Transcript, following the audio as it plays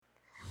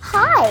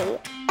Hi,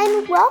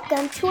 and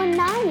welcome to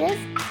Anaya's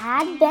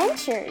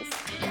Adventures.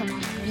 Come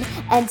on in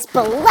and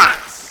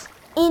splash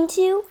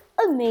into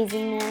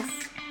amazingness.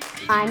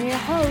 I'm your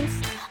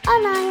host,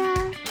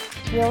 Anaya.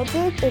 We'll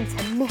dig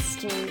into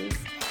mysteries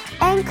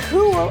and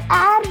cool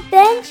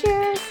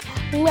adventures.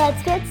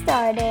 Let's get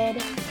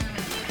started.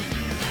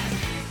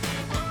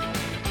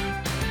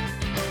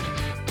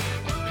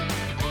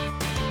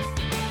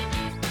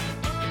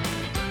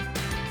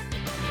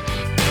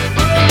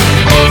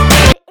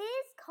 It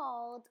is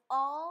called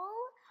All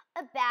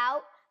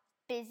About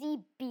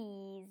Busy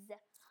Bees.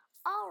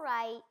 All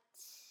right,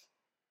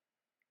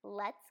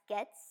 let's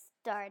get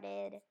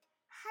started.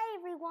 Hi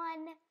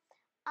everyone,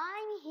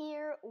 I'm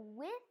here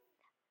with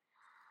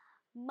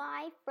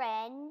my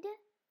friend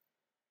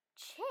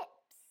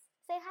Chips.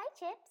 Say hi,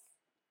 Chips.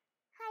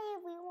 Hi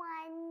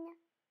everyone.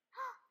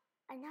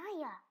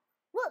 Anaya,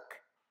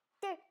 look,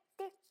 there's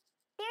a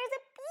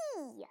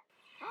bee.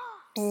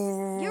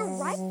 You're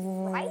right,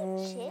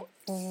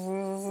 Chips.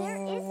 There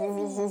is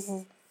a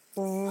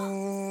bee.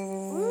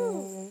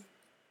 Ooh,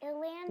 it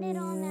landed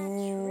on that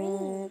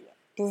tree.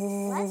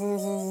 Let's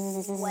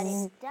see what it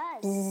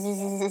does,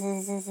 Chips.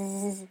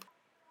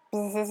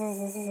 Anaya?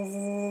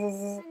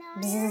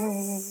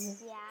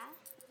 Yeah?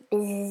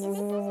 Is it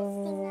gonna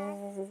sting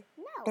us?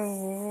 No, as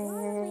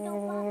long as we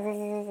don't bother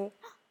it.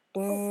 Oh,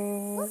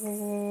 look,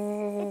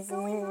 it's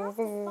going off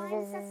to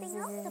find something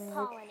else to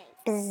pollinate.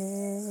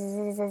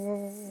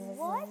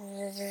 What?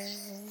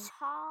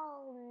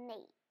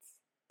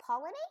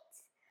 Pollinate?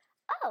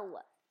 Oh,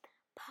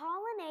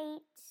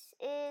 pollinate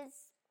is,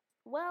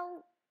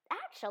 well,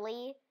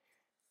 actually,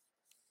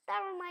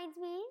 that reminds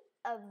me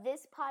of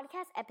this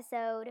podcast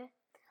episode.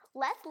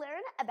 Let's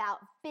learn about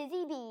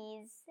busy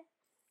bees.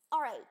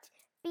 All right,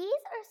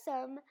 bees are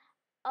some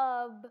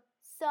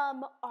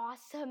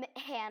awesome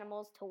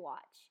animals to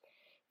watch.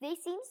 They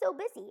seem so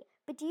busy,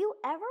 but do you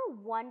ever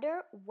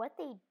wonder what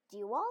they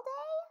do all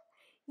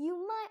day?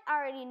 You might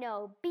already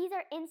know bees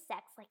are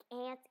insects like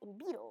ants and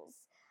beetles.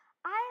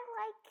 I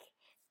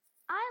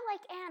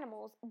like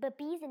animals, but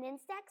bees and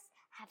insects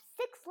have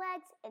 6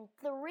 legs and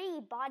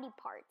 3 body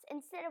parts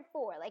instead of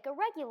 4, like a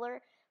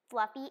regular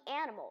fluffy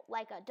animal,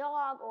 like a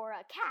dog or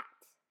a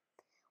cat.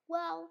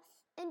 Well,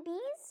 in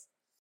bees,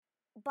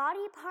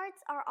 body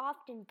parts are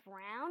often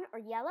brown or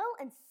yellow,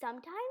 and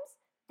sometimes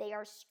they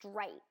are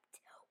striped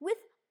with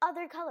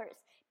other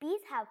colors.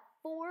 Bees have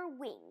 4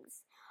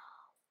 wings.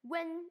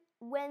 When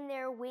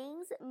their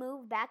wings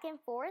move back and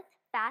forth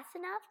fast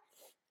enough,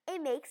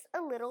 it makes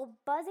a little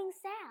buzzing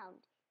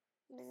sound.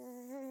 Anaya,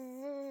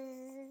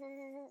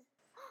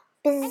 look,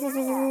 there's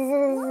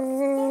another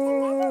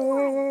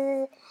one.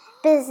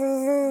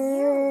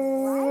 You're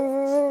right,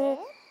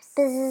 Chips.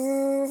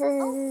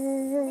 Oh,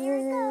 there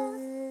it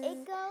goes. It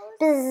goes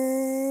to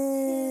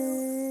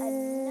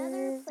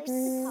another place to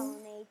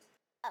pollinate.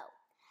 Oh,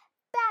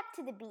 back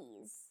to the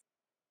bees.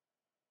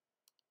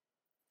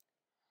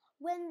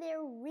 When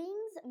their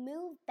wings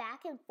move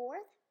back and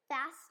forth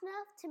fast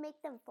enough to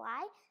make them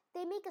fly,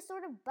 they make a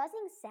sort of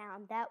buzzing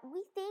sound that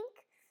we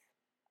think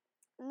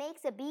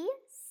makes a bee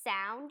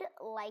sound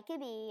like a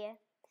bee.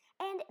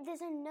 And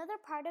there's another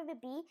part of a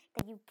bee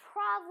that you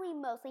probably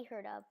mostly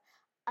heard of,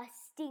 a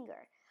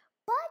stinger.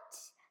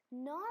 But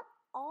not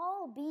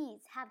all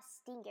bees have a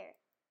stinger.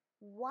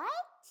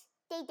 What?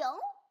 They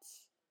don't?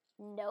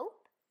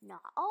 Nope,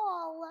 not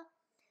all.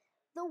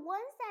 The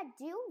ones that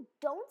do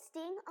don't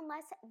sting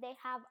unless they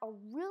have a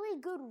really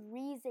good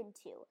reason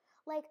to,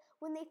 like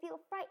when they feel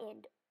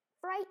frightened,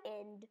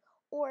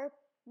 or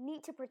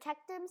need to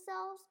protect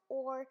themselves,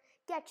 or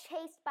get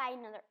chased by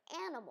another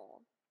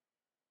animal.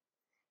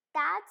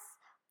 That's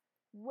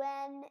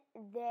when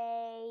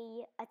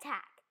they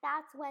attack.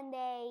 That's when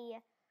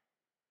they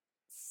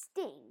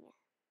sting.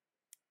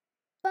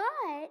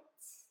 But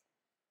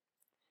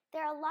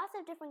there are lots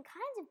of different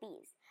kinds of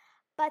bees.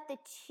 But the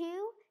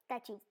 2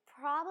 that you've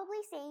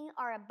probably seen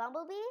are a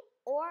bumblebee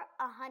or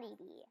a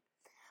honeybee.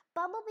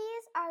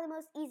 Bumblebees are the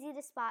most easy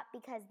to spot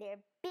because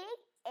they're big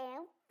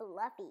and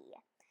fluffy.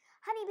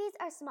 Honeybees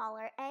are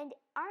smaller and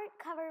aren't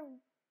covered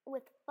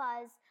with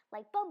fuzz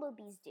like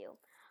bumblebees do.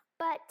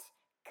 But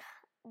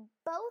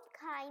both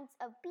kinds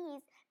of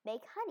bees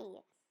make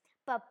honey.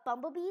 But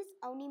bumblebees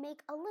only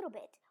make a little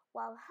bit,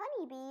 while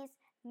honeybees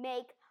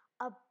make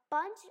a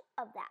bunch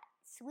of that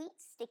sweet,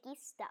 sticky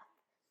stuff.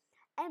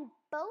 And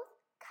both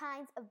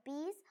kinds of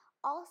bees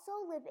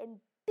also live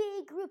in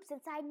big groups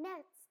inside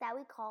nests that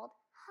we call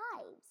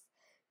hives.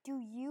 Do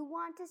you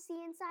want to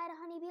see inside a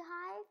honeybee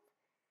hive?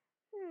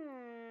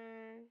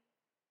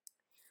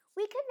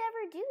 We could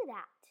never do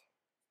that.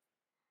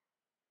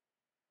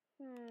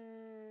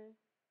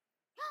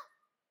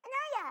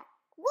 Anaya,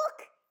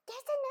 look,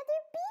 there's another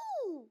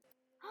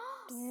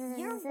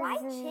bee. You're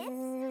right,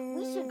 Chips.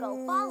 We should go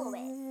follow it.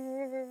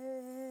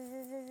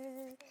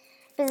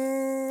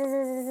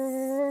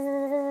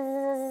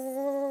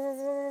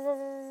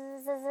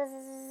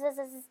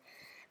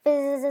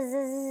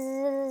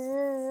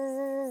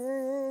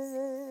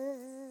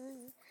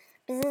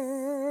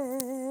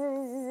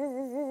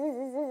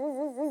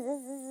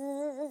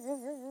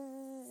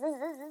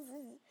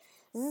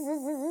 Anaya,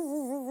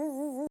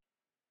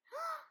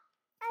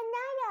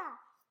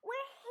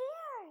 we're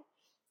here.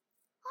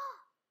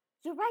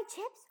 You're right,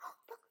 Chips.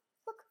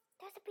 Look,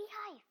 there's a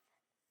beehive.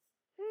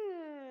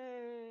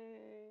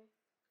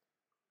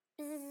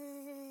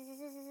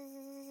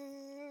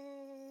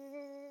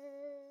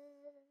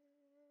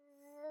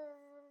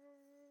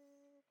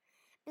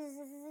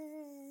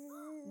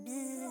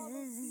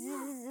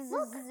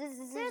 Look,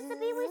 there's the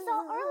bee we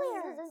saw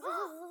earlier.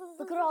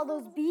 Look at all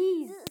those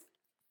bees.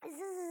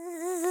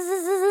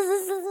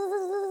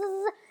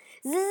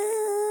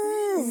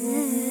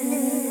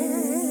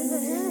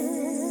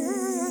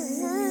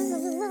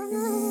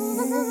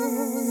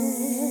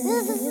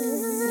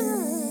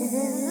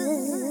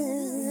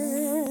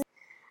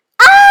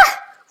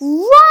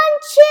 Run,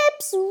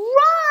 Chips,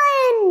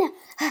 run!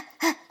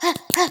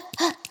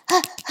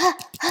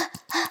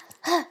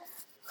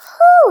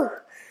 Whew,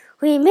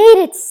 we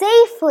made it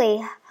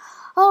safely.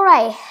 All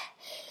right.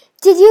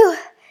 Did you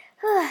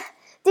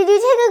take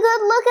a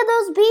good look at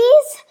those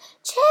bees,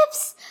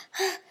 Chips?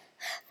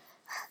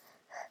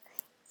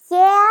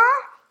 Yeah,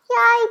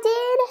 I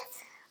did.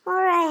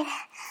 All right.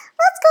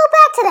 Let's go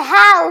back to the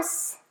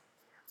house.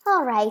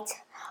 All right.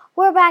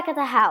 We're back at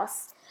the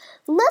house.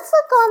 Let's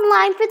look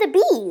online for the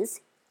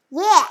bees.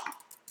 Yeah.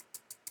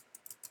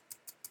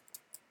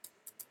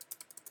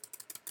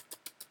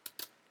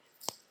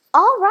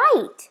 All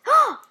right.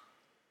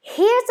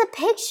 Here's a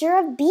picture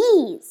of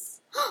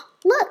bees.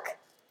 Look.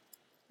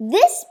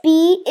 This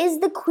bee is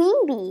the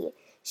queen bee.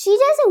 She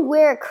doesn't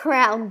wear a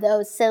crown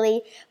though,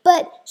 silly,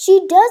 but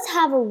she does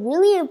have a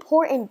really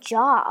important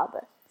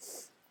job.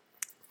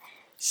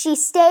 She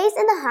stays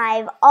in the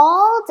hive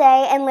all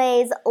day and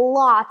lays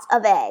lots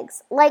of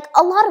eggs, like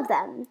a lot of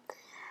them.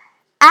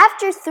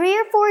 After 3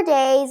 or 4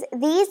 days,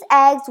 these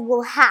eggs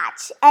will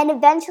hatch and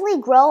eventually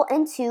grow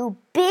into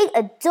big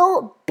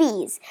adult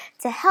bees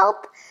to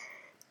help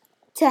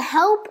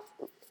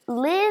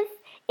live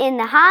in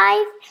the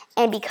hive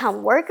and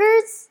become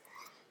workers.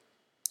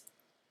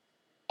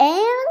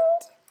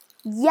 And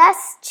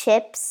yes,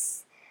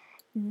 Chips,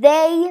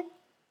 they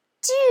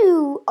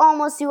do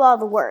almost do all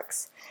the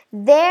works.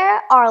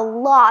 There are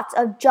lots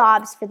of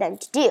jobs for them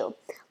to do,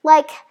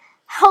 like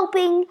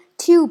helping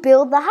to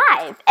build the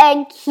hive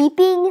and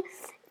keeping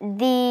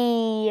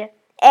the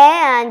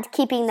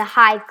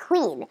hive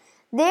clean.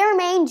 Their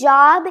main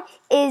job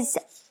is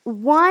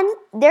one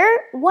of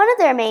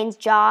their main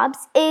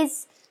jobs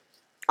is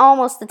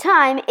almost the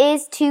time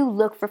is to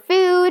look for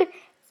food,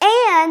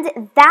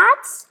 and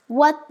that's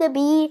what the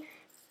bee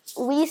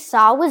we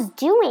saw was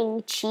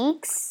doing,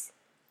 Cheeks.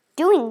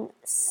 Doing,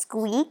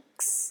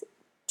 Squeaks.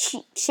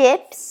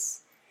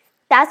 Chips.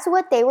 That's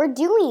what they were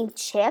doing,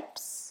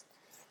 Chips.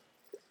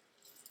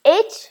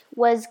 It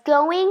was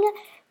going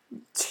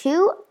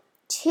to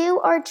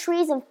our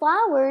trees and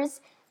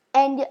flowers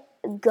and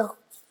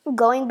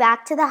going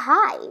back to the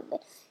hive.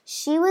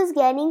 She was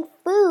getting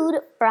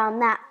food from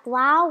that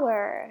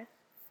flower.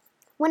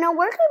 When a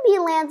worker bee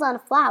lands on a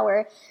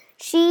flower,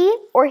 she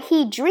or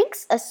he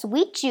drinks a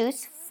sweet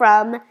juice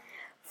from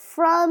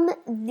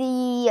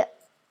the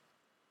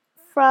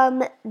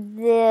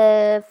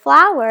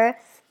flower,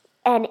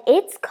 and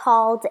it's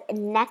called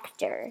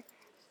nectar.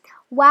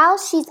 While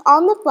she's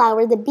on the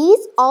flower, the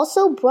bees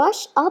also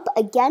brush up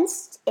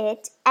against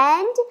it,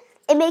 and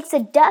it makes a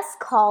dust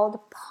called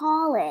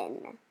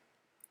pollen.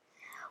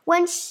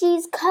 When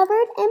she's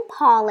covered in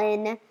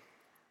pollen,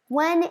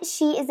 when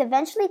she is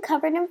eventually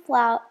covered in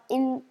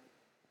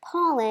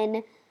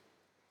pollen,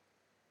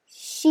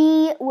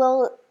 she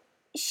will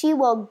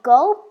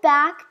go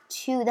back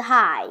to the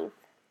hive.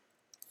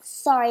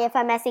 Sorry if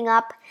I'm messing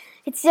up.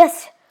 It's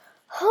just,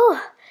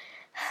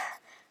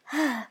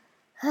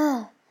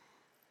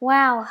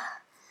 wow,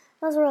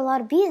 those were a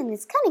lot of bees, and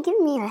it's kind of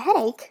giving me a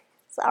headache.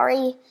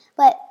 Sorry,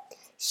 but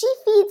she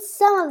feeds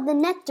some of the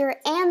nectar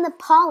and the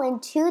pollen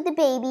to the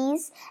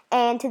babies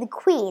and to the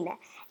queen,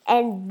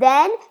 and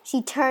then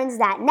she turns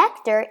that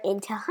nectar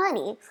into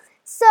honey.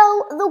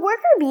 So the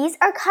worker bees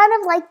are kind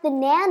of like the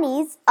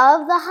nannies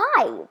of the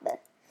hive.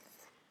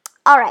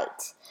 All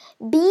right,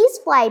 bees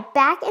fly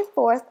back and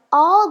forth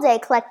all day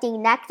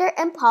collecting nectar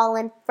and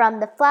pollen from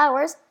the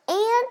flowers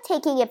and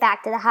taking it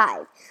back to the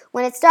hive.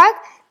 When it's dark,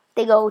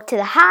 they go to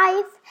the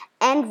hive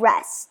and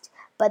rest.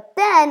 But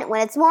then,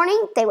 when it's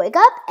morning, they wake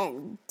up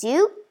and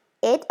do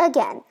it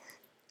again.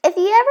 If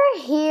you ever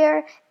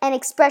hear an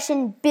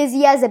expression,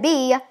 busy as a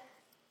bee,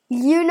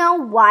 you know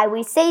why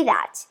we say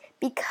that.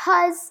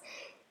 Because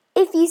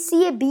if you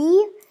see a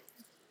bee,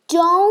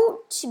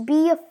 don't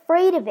be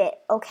afraid of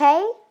it,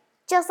 okay?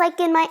 Just like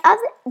in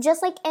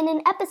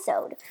an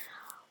episode.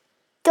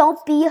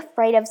 Don't be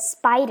afraid of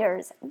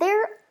spiders.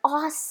 They're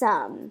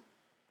awesome.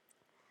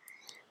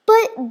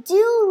 But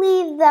do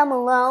leave them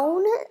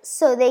alone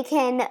so they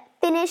can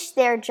finish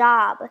their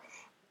job.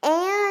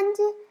 And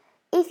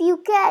if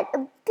you get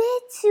a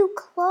bit too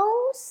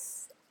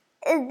close,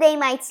 they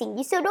might sting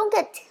you. So don't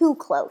get too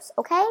close,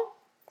 okay?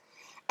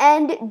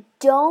 And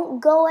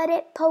don't go at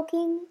it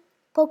poking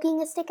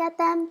a stick at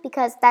them,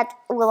 because that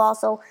will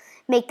also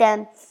make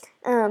them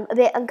a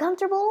bit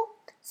uncomfortable.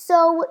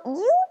 So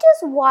you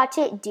just watch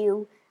it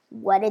do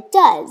what it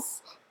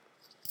does.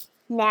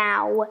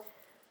 Now,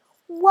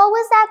 what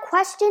was that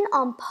question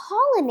on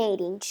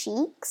pollinating,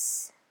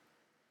 Cheeks?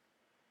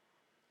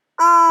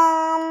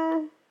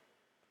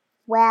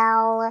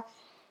 Well,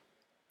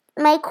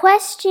 my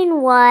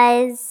question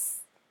was,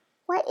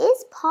 what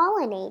is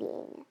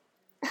pollinating?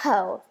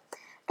 Oh,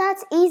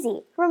 that's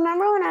easy.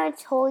 Remember when I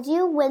told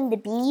you when the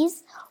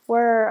bees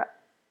were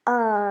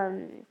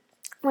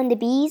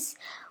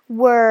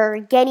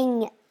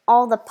getting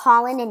all the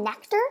pollen and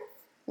nectar?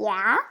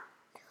 Yeah.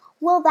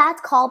 Well,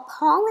 that's called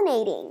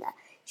pollinating.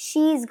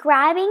 She's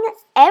grabbing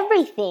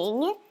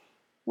everything,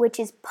 which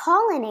is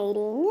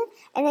pollinating,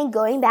 and then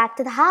going back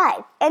to the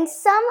hive. And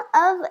some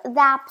of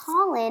that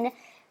pollen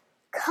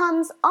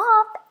comes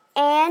off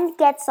and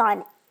gets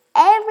on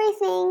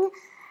everything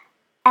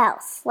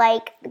else,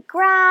 like the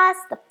grass,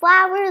 the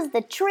flowers,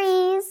 the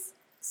trees.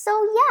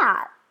 So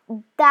yeah,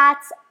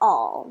 that's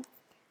all.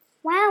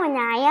 Wow,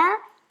 Anaya,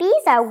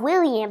 bees are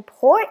really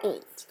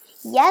important.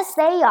 Yes,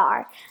 they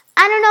are.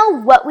 I don't know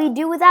what we'd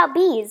do without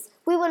bees.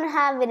 We wouldn't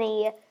have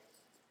any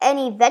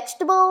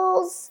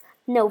vegetables,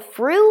 no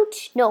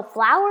fruit, no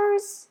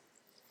flowers.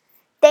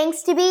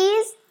 Thanks to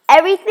bees,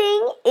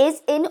 everything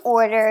is in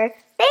order.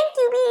 Thank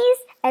you, bees.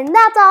 And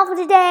that's all for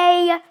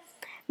today.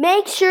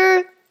 Make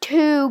sure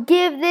to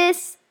give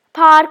this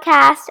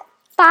podcast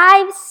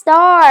 5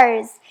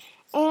 stars.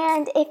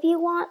 And if you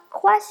want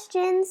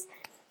questions,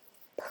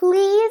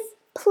 please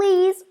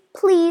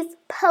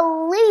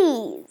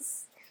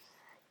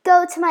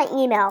go to my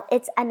email.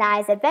 It's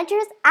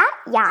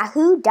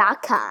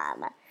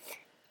anayasadventures@yahoo.com.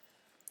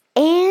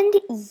 And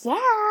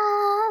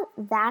yeah,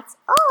 that's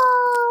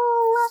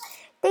all.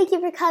 Thank you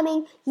for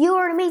coming. You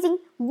are amazing.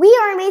 We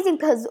are amazing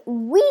because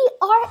we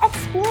are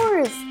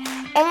explorers.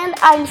 And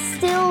I'm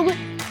still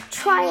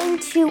trying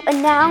to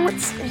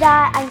announce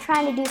that I'm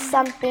trying to do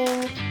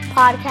something,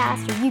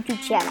 podcast or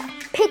YouTube channel.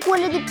 Pick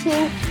one of the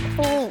two,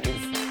 please.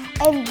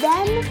 And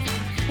then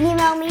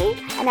email me,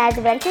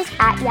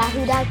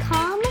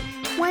 anayasadventures@yahoo.com.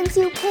 Once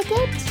you pick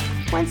a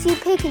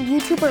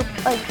YouTube or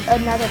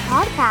another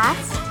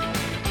podcast,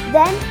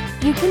 then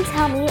you can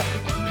tell me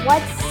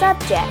what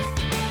subject.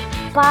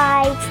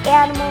 Bites,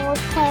 animals,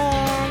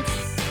 plants,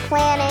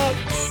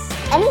 planets,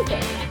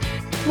 anything.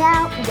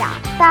 Now, yeah,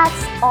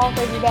 that's all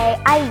for today.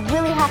 I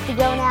really have to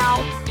go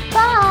now.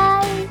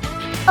 Bye!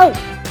 Oh,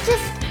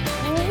 just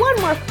one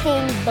more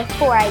thing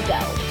before I go.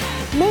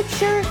 Make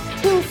sure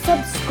to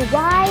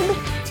subscribe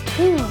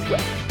too.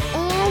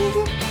 And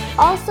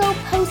also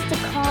post a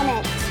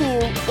comment too,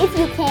 if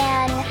you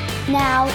can. Now,